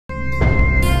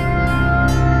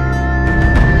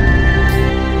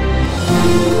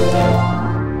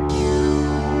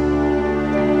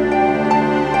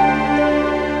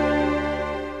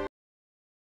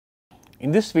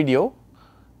in this video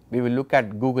we will look at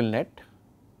GoogleNet.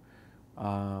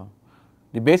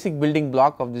 The basic building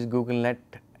block of this GoogleNet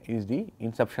is the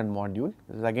Inception module.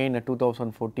 This is again a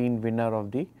 2014 winner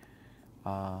of the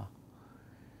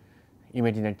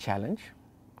ImageNet challenge.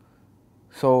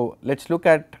 So, let us look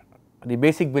at the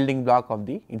basic building block of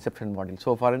the Inception module.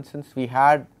 So, for instance, we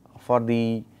had for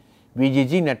the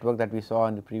VGG network that we saw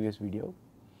in the previous video,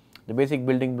 the basic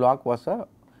building block was a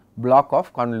block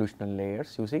of convolutional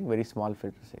layers using very small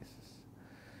filter sizes.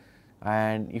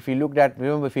 And if you looked at,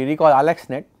 remember, if you recall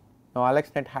AlexNet, now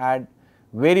AlexNet had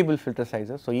variable filter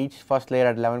sizes. So, each first layer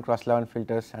had 11 cross 11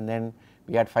 filters, and then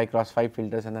we had 5 cross 5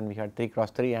 filters, and then we had 3 cross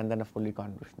 3, and then a fully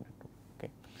convolutional network. Okay.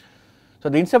 So,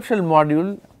 the Inception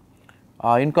module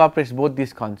incorporates both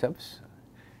these concepts,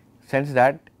 sense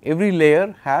that every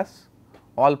layer has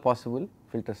all possible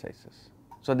filter sizes.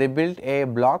 So, they built a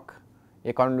block,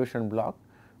 a convolution block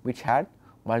which had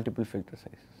multiple filter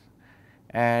sizes,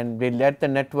 and they let the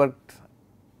network,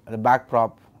 the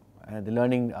backprop, the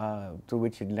learning through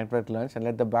which the network learns, and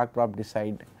let the backprop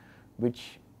decide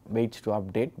which weights to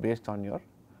update based on your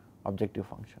objective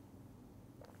function.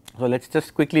 So, let us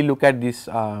just quickly look at this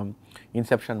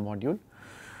Inception module.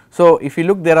 So, if you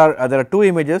look, there are two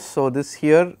images. So, this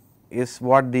here is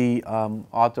what the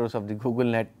authors of the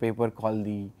GoogleNet paper call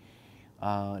the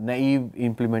naive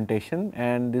implementation,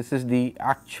 and this is the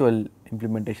actual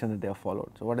implementation that they have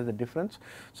followed. So, what is the difference?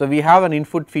 So, we have an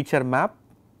input feature map.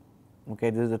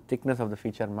 Okay, this is the thickness of the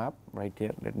feature map right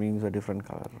here. Let me use a different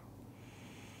color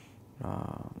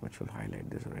which will highlight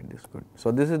this, right, this good.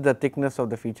 So, this is the thickness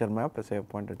of the feature map, as I have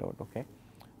pointed out. Okay,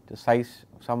 the size,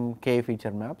 some k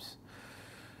feature maps,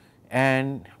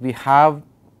 and we have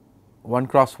 1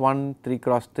 cross 1, 3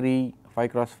 cross 3,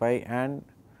 5 cross 5, and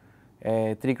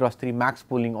 3 cross 3 max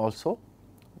pooling also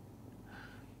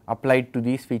applied to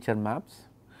these feature maps.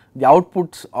 The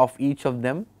outputs of each of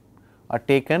them are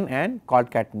taken and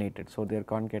concatenated. So, they are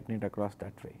concatenated across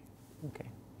that way. Okay.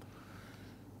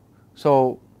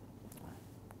 So,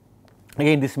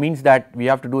 again this means that we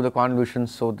have to do the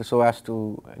convolutions so as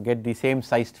to get the same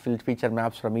sized feature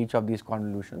maps from each of these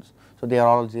convolutions. So, they are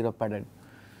all 0 padded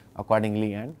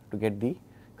accordingly, and to get the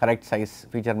correct size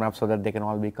feature map so that they can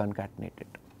all be concatenated.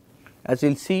 As you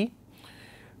will see,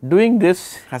 doing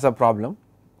this has a problem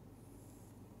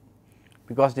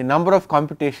because the number of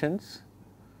computations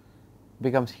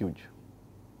becomes huge.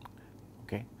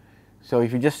 Okay. So,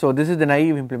 if you just, so this is the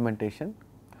naive implementation.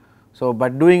 So,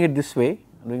 but doing it this way,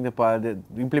 doing the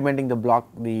implementing the block,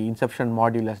 the Inception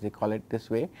module as they call it this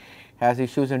way, has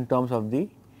issues in terms of the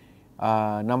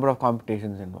number of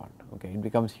computations involved. Okay, it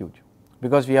becomes huge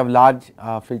because we have large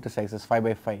filter sizes 5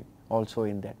 by 5 also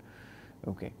in that.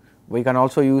 Okay. We can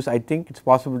also use, I think it is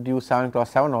possible to use 7 cross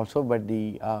 7 also, but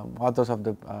the authors of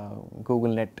the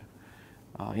GoogleNet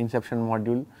Inception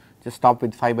module just stop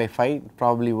with 5 by 5,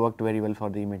 probably worked very well for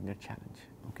the ImageNet challenge.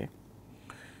 Okay.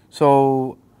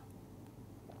 So,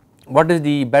 what is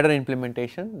the better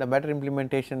implementation? The better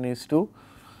implementation is to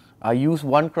use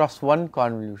 1 cross 1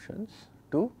 convolutions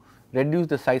to reduce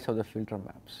the size of the filter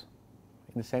maps.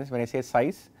 In the sense, when I say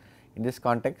size, in this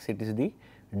context it is the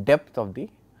depth of the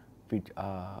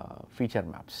feature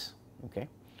maps. Okay.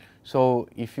 So,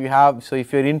 if you have, so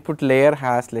if your input layer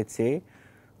has, let us say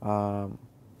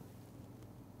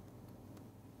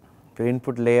if your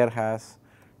input layer has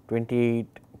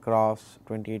 28 cross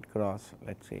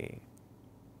let us say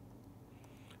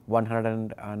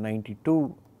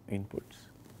 192 inputs,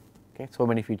 okay, so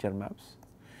many feature maps.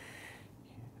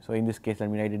 So, in this case let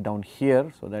me write it down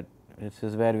here, so that this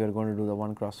is where we are going to do the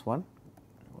 1 cross 1,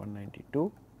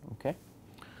 192. Okay.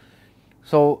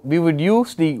 So, we would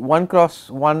use the 1 cross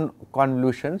 1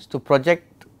 convolutions to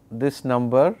project this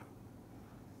number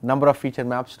of feature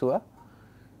maps to a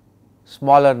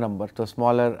smaller number, to a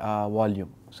smaller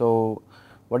volume. So,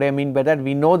 what I mean by that,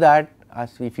 we know that,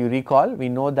 as if you recall, we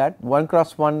know that 1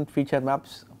 cross 1 feature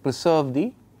maps preserve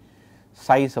the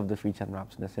size of the feature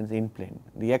maps, in the sense in plane,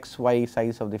 the x, y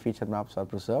size of the feature maps are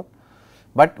preserved,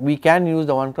 but we can use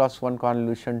the 1 cross 1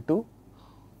 convolution to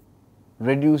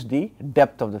reduce the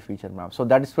depth of the feature map. So,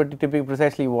 that is pretty typically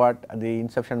precisely what the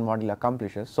Inception model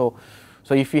accomplishes. So,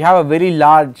 if you have a very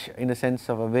large, in the sense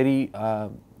of a very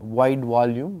wide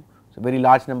volume, so very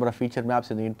large number of feature maps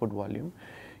in the input volume,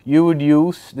 you would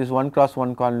use this 1 cross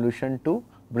 1 convolution to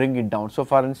bring it down. So,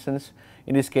 for instance,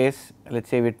 in this case, let us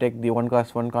say we take the 1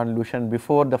 cross 1 convolution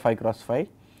before the 5 cross 5,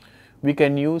 we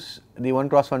can use the 1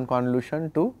 cross 1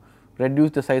 convolution to reduce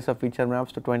the size of feature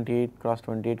maps to 28 cross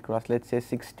let us say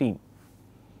 16.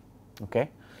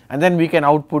 Okay. And then we can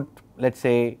output, let us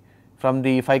say from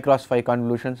the 5 cross 5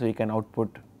 convolutions, we can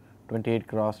output 28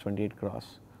 cross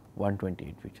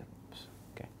 128 feature maps.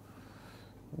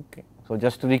 Okay. So,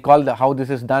 just to recall how this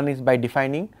is done is by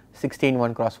defining 16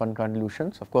 1 cross 1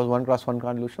 convolutions. Of course, 1 cross 1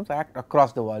 convolutions act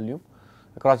across the volume,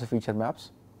 across the feature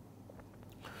maps.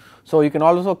 So, you can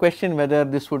also question whether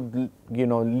this would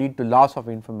lead to loss of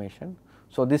information.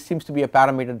 So, this seems to be a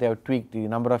parameter they have tweaked, the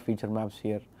number of feature maps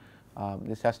here.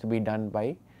 This has to be done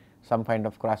by some kind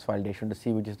of cross validation to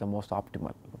see which is the most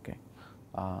optimal. Okay.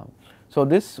 So,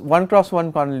 this 1 cross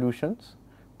 1 convolutions,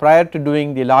 prior to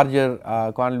doing the larger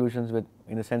convolutions with,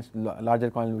 in the sense, larger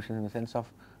convolutions in the sense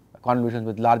of convolutions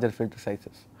with larger filter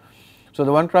sizes. So,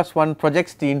 the 1 cross 1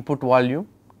 projects the input volume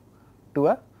to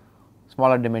a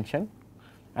smaller dimension,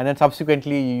 and then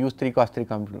subsequently you use 3 cross 3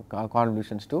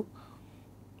 convolutions to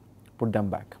put them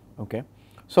back. Okay.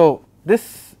 So,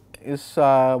 this is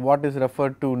what is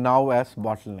referred to now as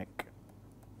bottleneck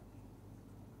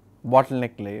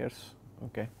layers.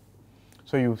 Okay.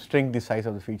 So, you shrink the size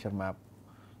of the feature map,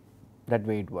 that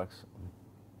way it works.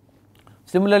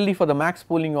 Similarly, for the max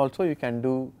pooling also you can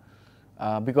do,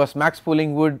 because max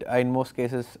pooling would in most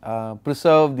cases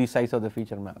preserve the size of the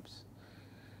feature maps,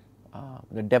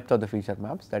 the depth of the feature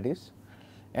maps, that is,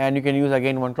 and you can use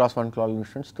again 1 cross 1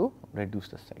 convolutions to reduce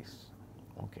the size.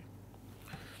 Okay.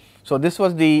 So, this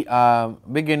was the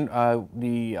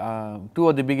two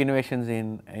of the big innovations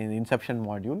in Inception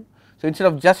module. So, instead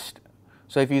of just,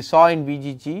 so if you saw in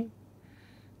VGG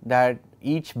that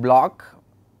each block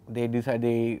they divide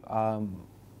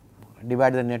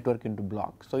the network into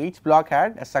blocks. So, each block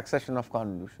had a succession of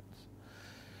convolutions.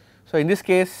 So, in this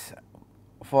case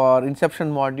for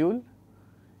Inception module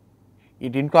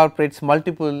it incorporates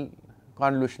multiple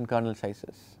convolution kernel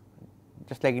sizes,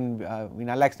 just like in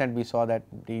ImageNet we saw that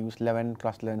they use 11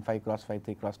 cross 11, 5 cross 5,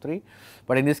 3 cross 3,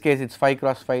 but in this case it is 5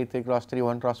 cross 5, 3 cross 3,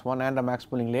 1 cross 1 and a max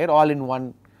pooling layer all in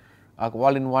one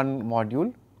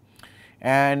module.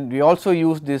 And we also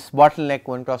use this bottleneck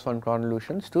 1 cross 1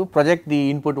 convolutions to project the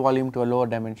input volume to a lower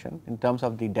dimension in terms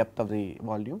of the depth of the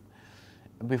volume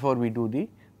before we do the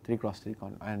 3 cross 3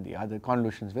 and the other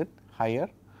convolutions with higher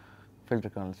filter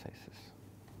kernel sizes.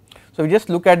 So, we just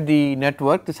look at the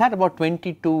network. This had about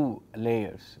 22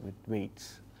 layers with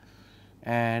weights,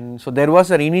 and so there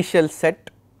was an initial set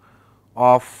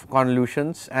of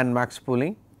convolutions and max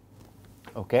pooling,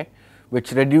 okay,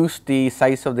 which reduced the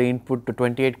size of the input to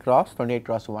 28 cross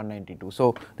 192.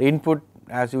 So, the input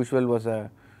as usual was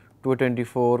a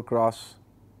 224 cross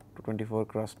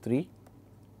 3.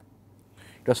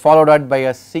 It was followed up by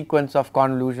a sequence of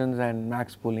convolutions and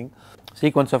max pooling,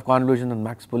 to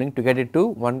get it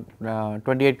to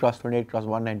 28 cross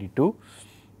 192,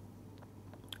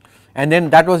 and then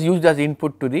that was used as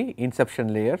input to the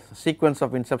inception layers, sequence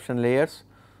of inception layers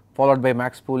followed by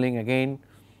max pooling, again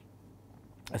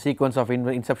a sequence of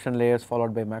inception layers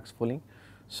followed by max pooling,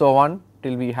 so on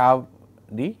till we have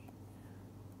the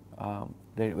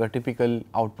typical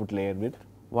output layer with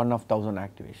 1 of 1000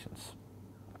 activations.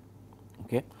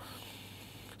 Okay.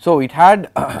 So, it had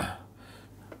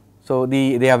so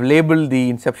they have labeled the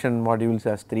Inception modules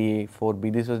as 3A,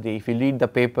 4B. This was the, if you read the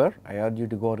paper, I urge you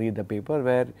to go read the paper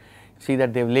where see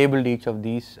that they have labeled each of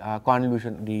these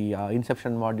convolution, the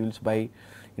Inception modules by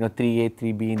 3A,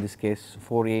 3B, in this case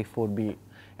 4A, 4B,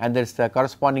 and there is the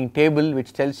corresponding table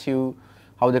which tells you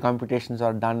how the computations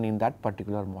are done in that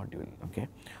particular module. Okay.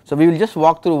 So, we will just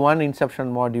walk through one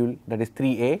Inception module, that is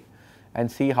 3A,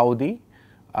 and see how the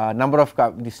number of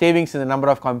the savings in the number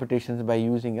of computations by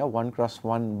using a 1 cross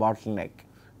 1 bottleneck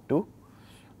to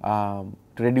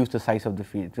reduce the size of the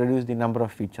field, reduce the number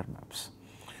of feature maps.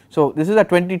 So, this is a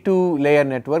 22 layer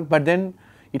network, but then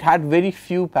it had very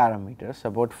few parameters,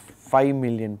 about 5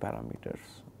 million parameters.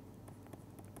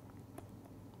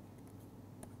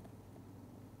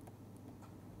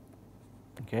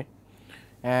 Okay.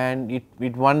 And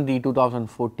it won the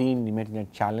 2014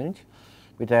 ImageNet challenge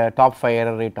with a top 5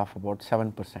 error rate of about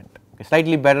 7%, okay,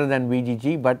 slightly better than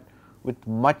VGG, but with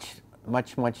much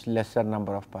lesser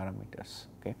number of parameters.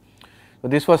 Okay. So,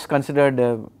 this was considered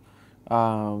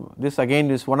this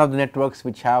again is one of the networks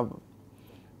which have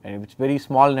it's very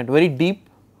small net, very deep,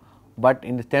 but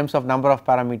in the terms of number of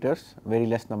parameters very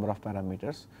less number of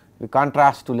parameters. We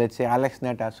contrast to, let us say,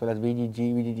 ImageNet as well as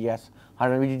VGG. VGG has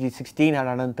VGG 16 had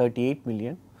 138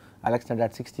 million, ImageNet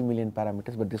had 60 million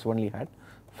parameters, but this only had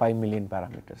 5 million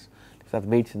parameters. These are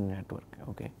weights in the network.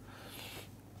 Okay.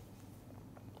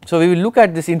 So, we will look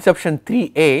at this Inception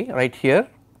 3A right here,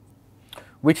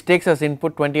 which takes as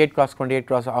input 28 cross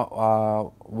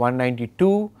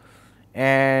 192,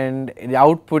 and the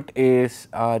output is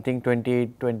I think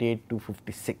 28 to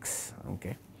 56.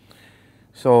 Okay.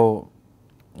 So,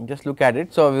 just look at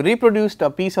it. So, we reproduced a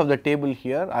piece of the table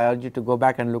here. I urge you to go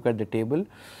back and look at the table.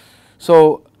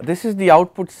 So, this is the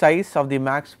output size of the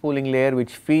max pooling layer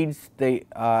which feeds the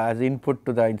as input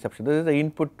to the Inception. This is the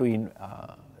input to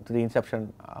the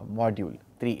Inception module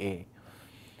 3A,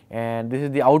 and this is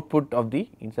the output of the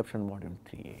Inception module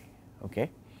 3A.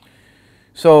 Okay.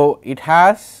 So, it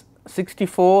has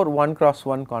 64 1 cross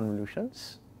 1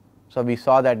 convolutions. So, we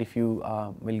saw that if you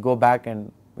will go back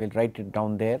and we will write it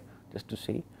down there just to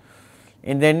see,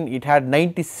 and then it had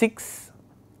 96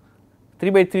 3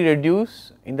 by 3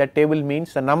 reduce in that table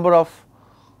means the number of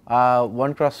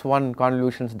 1 cross 1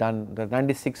 convolutions done, the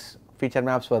 96 feature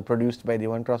maps were produced by the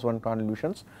 1 cross 1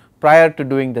 convolutions prior to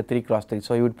doing the 3 cross 3.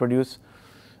 So, you would produce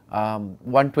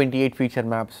 128 feature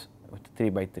maps with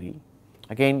 3 by 3,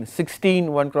 again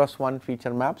 16 1 cross 1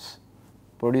 feature maps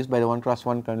produced by the 1 cross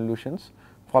 1 convolutions,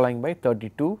 following by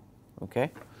 32,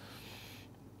 okay,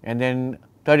 and then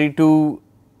 32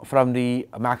 from the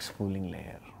max pooling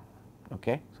layer.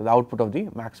 Okay. So, the output of the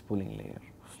max pooling layer.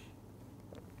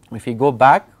 If we go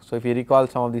back, so if you recall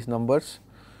some of these numbers,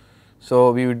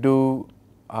 so we would do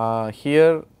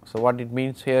here. So, what it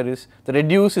means here is the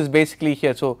reduce is basically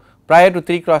here. So, prior to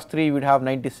 3 cross 3 we would have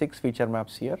 96 feature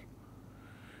maps here,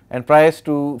 and prior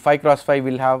to 5 cross 5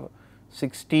 we will have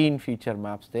 16 feature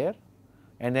maps there,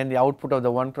 and then the output of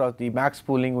the 1 cross the max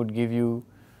pooling would give you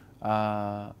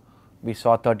we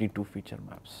saw 32 feature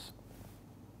maps.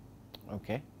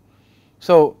 Okay.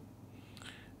 So,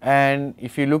 and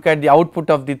if you look at the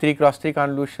output of the 3 cross 3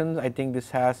 convolutions, I think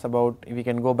this has about, if we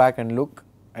can go back and look,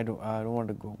 I don't want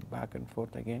to go back and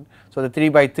forth again. So, the 3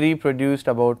 by 3 produced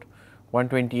about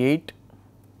 128,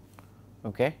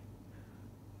 okay,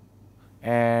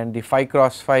 and the 5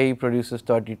 cross 5 produces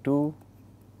 32,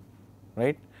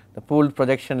 right. The pooled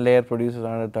projection layer produces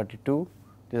another 32,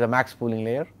 this is a max pooling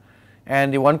layer,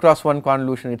 and the 1 cross 1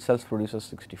 convolution itself produces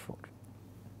 64,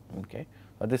 okay.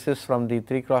 This is from the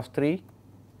 3 cross 3.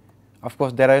 Of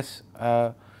course, there is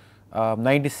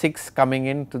 96 coming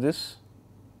into this,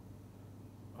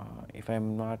 if I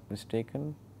am not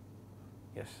mistaken.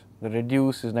 Yes, the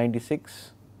reduce is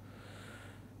 96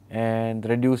 and the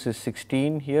reduce is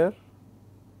 16 here.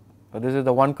 So, this is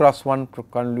the 1 cross 1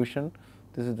 convolution,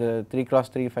 this is the 3 cross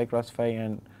 3, 5 cross 5,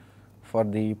 and for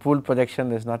the pooled projection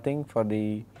there is nothing. For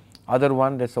the other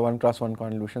one, there is a 1 cross 1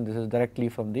 convolution, this is directly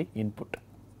from the input.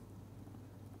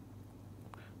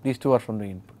 These two are from the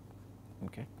input.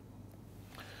 Okay.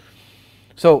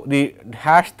 So, the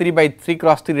hash 3 by 3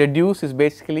 cross 3 reduce is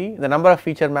basically the number of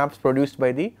feature maps produced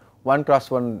by the 1 cross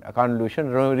 1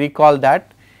 convolution. Recall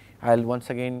that, I will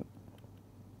once again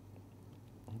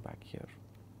back here.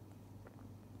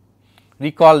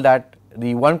 Recall that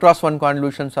the 1 cross 1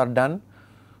 convolutions are done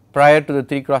prior to the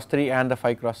 3 cross 3 and the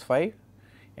 5 cross 5,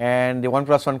 and the 1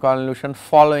 cross 1 convolution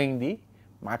following the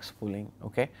max pooling.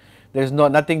 Okay. There is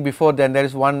nothing before, then there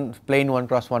is one plain 1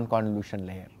 cross 1 convolution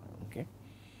layer. Okay.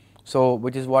 So,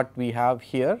 which is what we have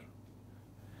here.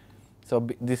 So,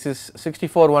 this is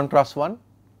 64 1 cross 1,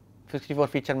 64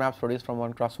 feature maps produced from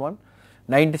 1 cross 1,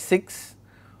 96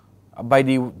 by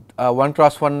the 1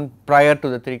 cross 1 prior to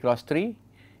the 3 cross 3,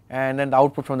 and then the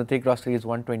output from the 3 cross 3 is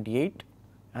 128,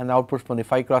 and the output from the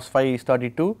 5 cross 5 is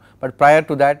 32, but prior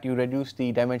to that you reduce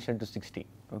the dimension to 60.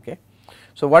 Okay.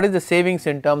 So, what is the savings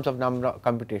in terms of number of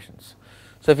computations?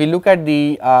 So, if you look at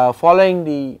the following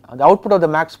the output of the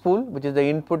max pool, which is the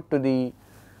input to the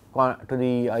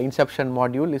Inception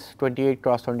module, is 28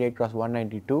 cross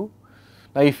 192.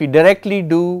 Now, if we directly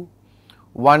do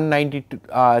 192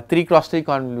 3 cross 3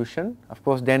 convolution, of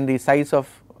course, then the size of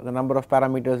the number of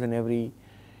parameters in every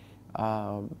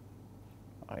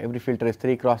filter is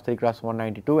 3 cross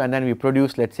 192, and then we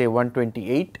produce, let us say,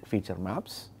 128 feature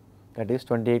maps, that is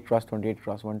 28 cross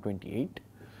 128,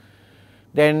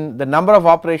 then the number of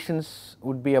operations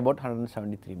would be about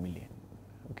 173 million.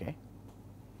 Okay.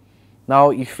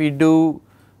 Now, if we do,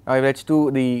 let us do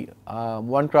the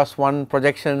 1 cross 1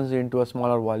 projections into a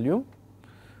smaller volume.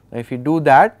 Now, if we do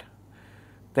that,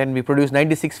 then we produce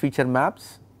 96 feature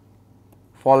maps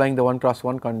following the 1 cross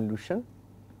 1 convolution,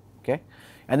 okay,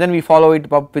 and then we follow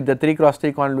it up with the 3 cross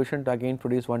 3 convolution to again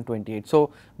produce 128.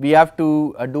 So, we have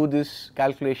to do this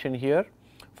calculation here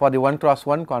for the 1 cross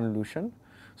 1 convolution.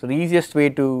 So, the easiest way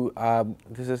to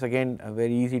this is again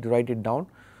very easy to write it down.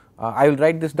 I will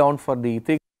write this down for the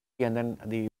 3 and then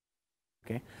the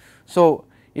okay. So,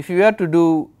 if you were to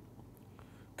do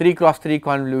 3 cross 3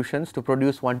 convolutions to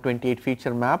produce 128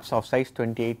 feature maps of size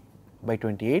 28 by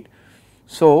 28.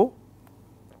 So,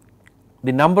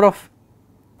 the number of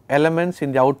elements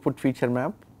in the output feature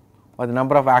map or the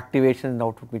number of activations in the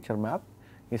output feature map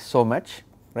is so much,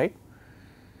 right,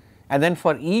 and then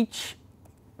for each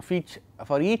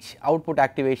output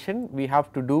activation we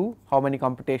have to do how many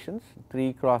computations,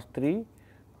 3 cross 3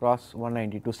 cross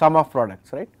 192, sum of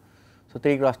products, right. So,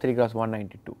 3 cross 3 cross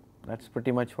 192, that is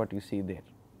pretty much what you see there,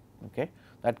 okay.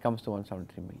 That comes to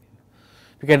 173 million.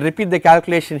 You can repeat the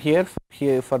calculation here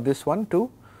for this one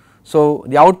too. So,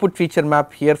 the output feature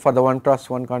map here for the 1 cross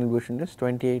 1 convolution is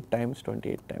 28 times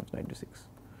 28 times 96.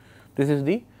 This is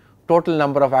the total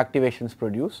number of activations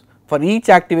produced. For each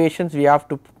activations we have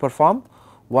to perform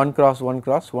 1 cross 1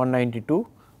 cross 192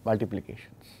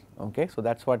 multiplications, okay. So,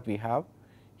 that is what we have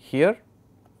here.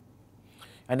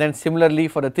 And then similarly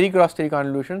for the 3 cross 3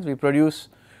 convolutions we produce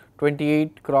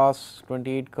 28 cross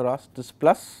this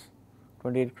plus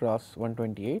 28 cross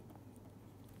 128,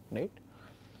 right.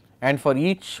 And for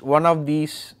each one of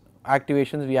these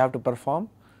activations we have to perform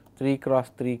 3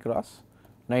 cross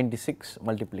 96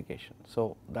 multiplication.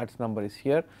 So, that number is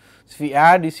here. So, if we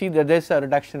add, you see that there is a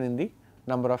reduction in the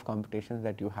number of computations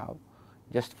that you have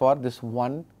just for this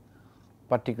one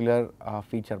particular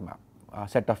feature map,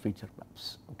 set of feature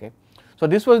maps, okay. So,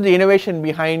 this was the innovation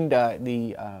behind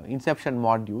the Inception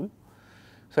module.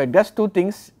 So, it does two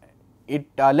things. It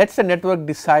lets the network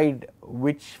decide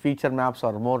which feature maps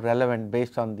are more relevant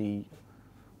based on the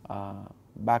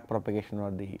back propagation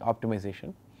or the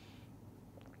optimization.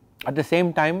 At the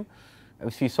same time,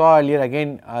 as we saw earlier,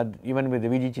 again even with the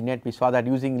VGGNet we saw that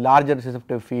using larger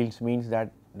receptive fields means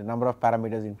that the number of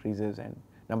parameters increases and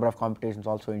number of computations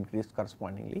also increased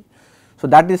correspondingly. So,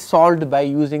 that is solved by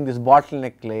using this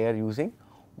bottleneck layer using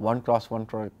 1 cross 1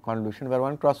 convolution, where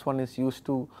 1 cross 1 is used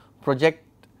to project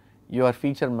your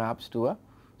feature maps to a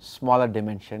smaller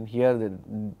dimension. Here the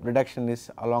reduction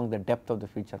is along the depth of the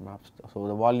feature maps, so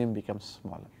the volume becomes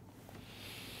smaller.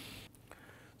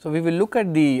 So, we will look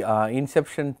at the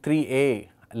Inception 3A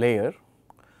layer.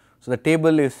 So, the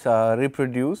table is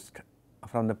reproduced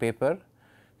from the paper.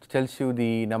 It tells you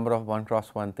the number of 1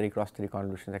 cross 1, 3 cross 3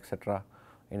 convolutions, etc.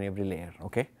 in every layer,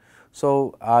 okay.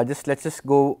 So, let us just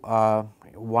go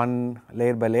one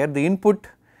layer by layer. The input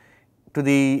to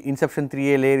the Inception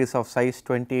 3A layer is of size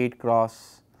 28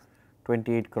 cross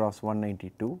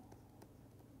 192,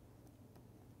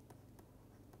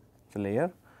 it's a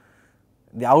layer.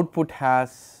 The output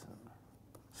has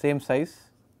same size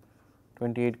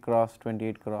 28 cross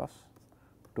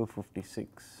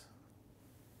 256,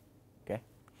 okay.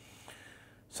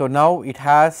 So, now it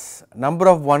has number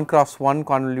of 1 cross 1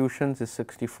 convolutions is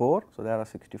 64, so there are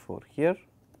 64 here,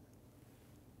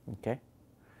 okay.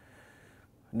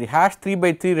 The hash 3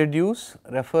 by 3 reduce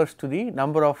refers to the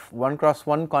number of 1 cross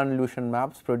 1 convolution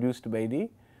maps produced by the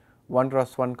 1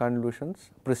 cross 1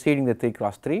 convolutions preceding the 3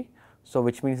 cross 3. So,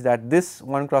 which means that this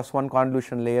 1 cross 1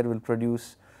 convolution layer will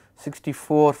produce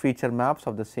 64 feature maps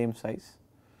of the same size,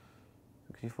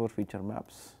 64 feature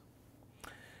maps,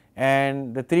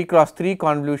 and the 3 cross 3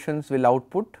 convolutions will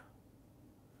output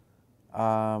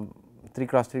 3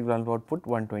 cross 3 will output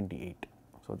 128.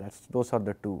 So, those are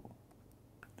the two.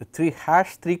 The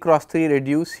hash 3 cross 3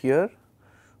 reduce here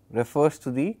refers to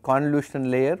the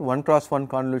convolution layer 1 cross 1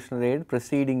 convolution layer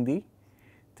preceding the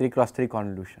 3 cross 3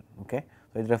 convolution, okay.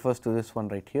 So, it refers to this one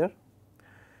right here.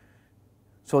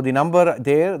 So, the number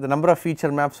there, the number of feature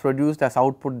maps produced as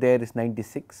output there is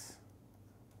 96,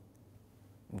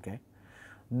 okay.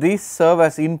 These serve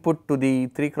as input to the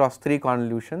 3 cross 3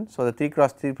 convolution. So, the 3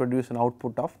 cross 3 produce an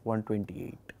output of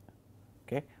 128,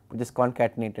 okay, which is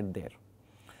concatenated there.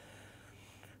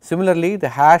 Similarly, the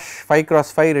hash 5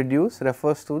 cross 5 reduce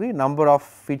refers to the number of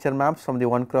feature maps from the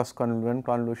 1 cross 1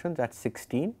 convolution, that is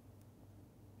 16,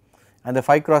 and the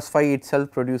 5 cross 5 itself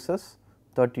produces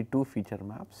 32 feature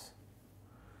maps.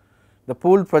 The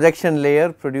pooled projection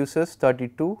layer produces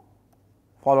 32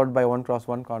 followed by 1 cross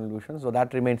 1 convolution. So,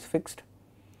 that remains fixed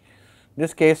in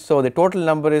this case. So, the total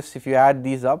number is, if you add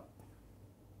these up,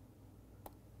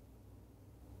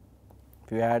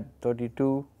 if you add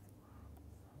 32,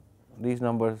 these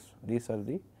numbers, these are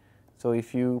the, so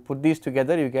if you put these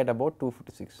together you get about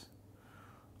 256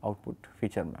 output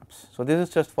feature maps. So, this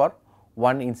is just for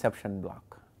one inception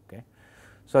block, okay.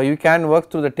 So, you can work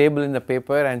through the table in the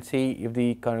paper and see if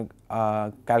the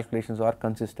calculations are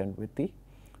consistent with the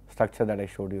structure that I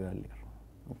showed you earlier,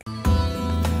 okay.